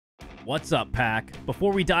What's up, Pack?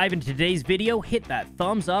 Before we dive into today's video, hit that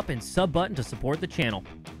thumbs up and sub button to support the channel.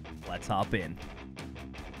 Let's hop in.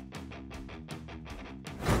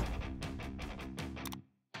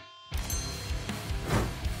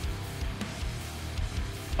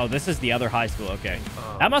 Oh, this is the other high school. Okay.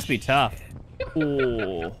 That must be tough.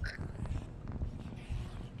 Ooh.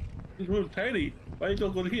 This room's tiny. Why you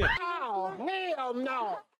don't go to here? Oh, hell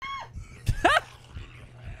no!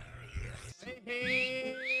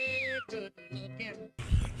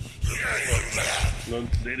 No,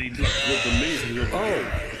 they didn't look at me.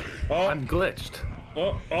 Oh, I'm glitched.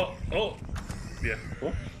 oh. Yeah.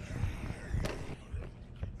 Oh.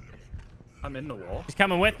 I'm in the wall. He's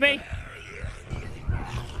coming with me?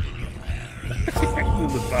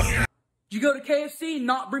 You go to KFC and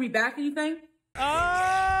not bring me back anything?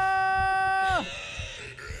 Oh!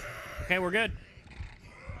 Okay, we're good.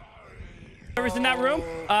 Whoever's in that room,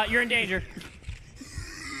 you're in danger.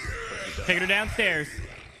 Taking her downstairs.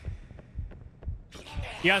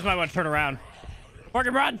 You guys might want to turn around.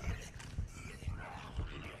 Morgan, run!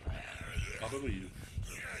 I'll go with you.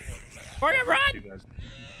 Morgan, run! You guys.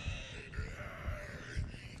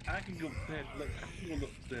 I can go upstairs. Look, I can go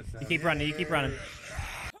upstairs. You keep running, you keep running.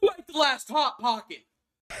 Who ate the last Hot Pocket?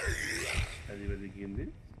 Anybody getting this?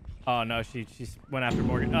 Oh no, she went after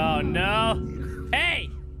Morgan. Oh no!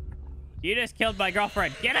 Hey! You just killed my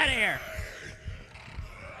girlfriend. Get out of here!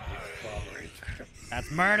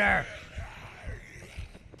 That's murder!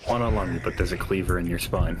 One on lung, but there's a cleaver in your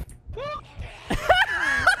spine.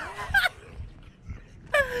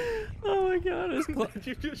 Oh my god, it's close.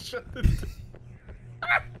 You just shut the door.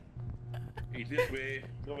 He's this way.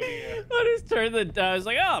 Over here. I just turned the... I was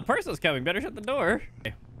like, oh, Perso's coming. Better shut the door.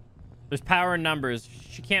 There's power in numbers.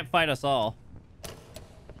 She can't fight us all.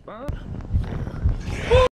 What?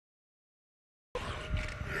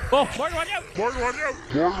 Oh, Morgan, watch out! Morgan, watch out!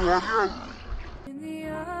 Morgan, watch out!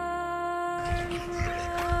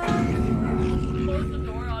 Close the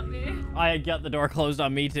door on me. I got the door closed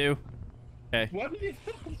on me, too. Okay. What did you do?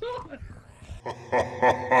 What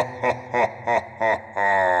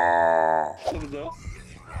was that?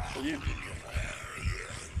 For you.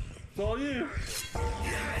 It's all you.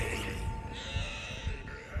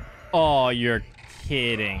 Oh, you're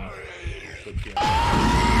kidding. Okay.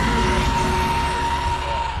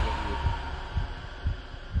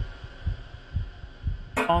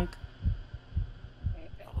 Bonk.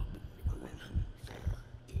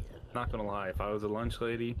 Not gonna lie, if I was a lunch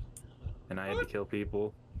lady and I had to kill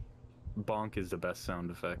people, bonk is the best sound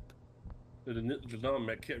effect. There's another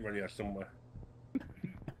med kit running out somewhere.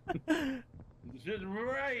 It's just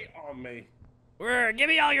right on me. Give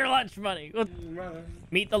me all your lunch money.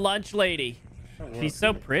 Meet the lunch lady. She's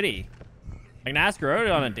so pretty. I can ask her out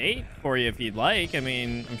on a date for you if you'd like. I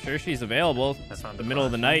mean, I'm sure she's available. It's the middle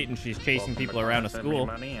of the night and she's chasing people around a school.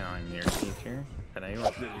 Money, I'm your teacher. And I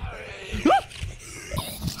want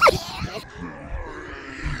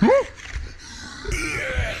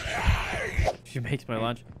She makes my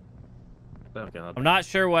lunch. Oh god. I'm not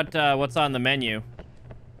sure what's on the menu.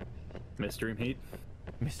 Mystery meat.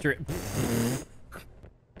 Mr.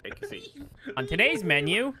 Take a seat. On today's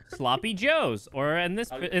menu, sloppy joes, or in this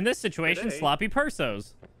situation, Today- sloppy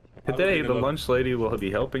persos. Today, the lunch lady will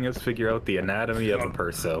be helping us figure out the anatomy of a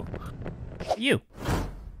perso. You.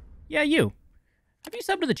 Yeah, you. Have you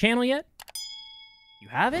subbed to the channel yet? You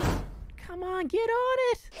haven't? Come on, get on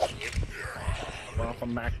it.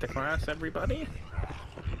 Welcome back to class, everybody.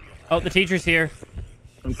 Oh, the teacher's here.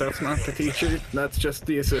 That's not the teacher, that's just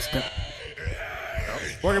the assistant.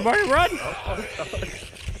 Morgan, run!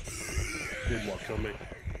 Didn't want to kill me.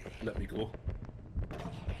 Let me go.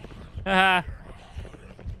 Haha.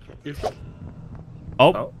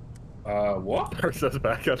 Oh. What? Perso's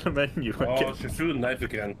back on the menu Oh, again. she threw the knife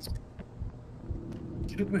again.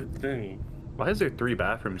 Stupid thing. Why is there 3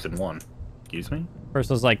 bathrooms in one? Excuse me?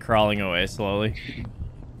 Perso's like crawling away slowly.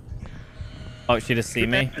 Oh, she just see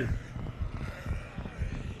me?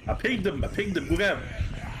 I pinged him. Look at him.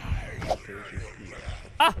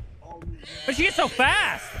 Ah! But she gets so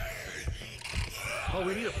fast! Oh,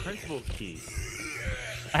 we need a principal's key.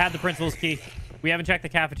 I have the principal's key. We haven't checked the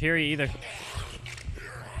cafeteria either.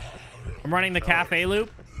 I'm running the cafe loop.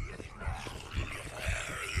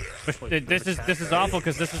 But this is awful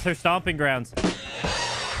because this is her stomping grounds.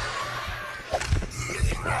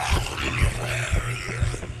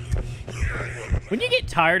 When you get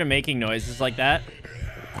tired of making noises like that,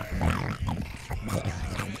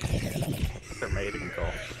 They're mating call.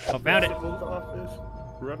 oh, found it. Principal's office.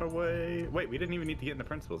 Run away. Wait, we didn't even need to get in the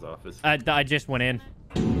principal's office. I just went in.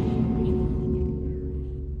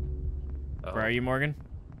 Oh. Where are you, Morgan?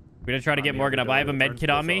 We're gonna try to get Morgan up. I have a med kit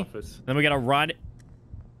on me. Office. Then we gotta run.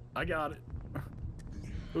 I got it.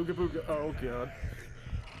 Booga booga. Oh god.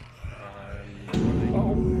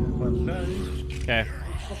 Okay.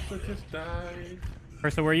 Just died.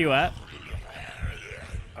 Perso, where are you at?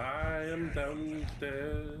 I am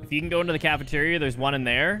downstairs. If you can go into the cafeteria, there's one in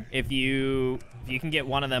there. If you can get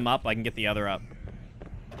one of them up, I can get the other up.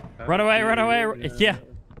 Run away, run away. Yeah.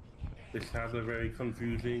 This has a very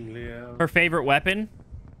confusing layout. Her favorite weapon?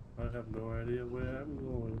 I have no idea where I'm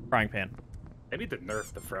going. Frying pan. They need to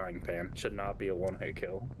nerf the frying pan. Should not be a one-hit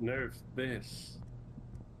kill. Nerf this.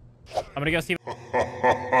 I'm gonna go see if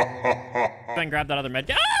I can grab that other med.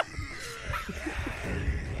 Ah!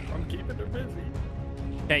 I'm keeping her busy.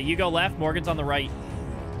 Okay, you go left. Morgan's on the right.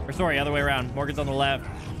 Or sorry, other way around. Morgan's on the left.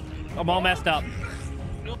 I'm all messed up.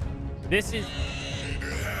 This is...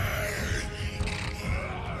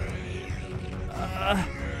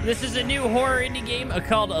 this is a new horror indie game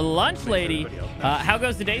called Lunch Lady. How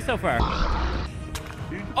goes the day so far?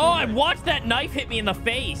 Oh, I watched that knife hit me in the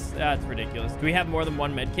face. That's ridiculous. Do we have more than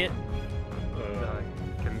one med kit?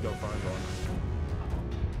 Can go find one.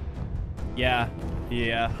 Yeah.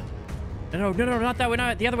 Yeah. No, not that way.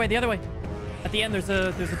 Not the other way. The other way. At the end, there's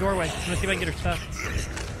a doorway. I'm gonna see if I can get her stuff.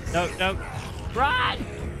 No. Run!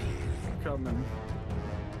 Coming.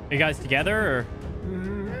 Are you guys together or?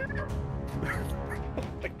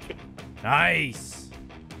 Nice.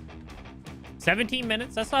 17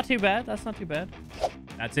 minutes. That's not too bad. That's not too bad.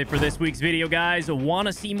 That's it for this week's video, guys. Want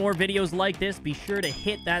to see more videos like this? Be sure to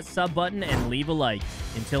hit that sub button and leave a like.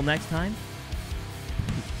 Until next time,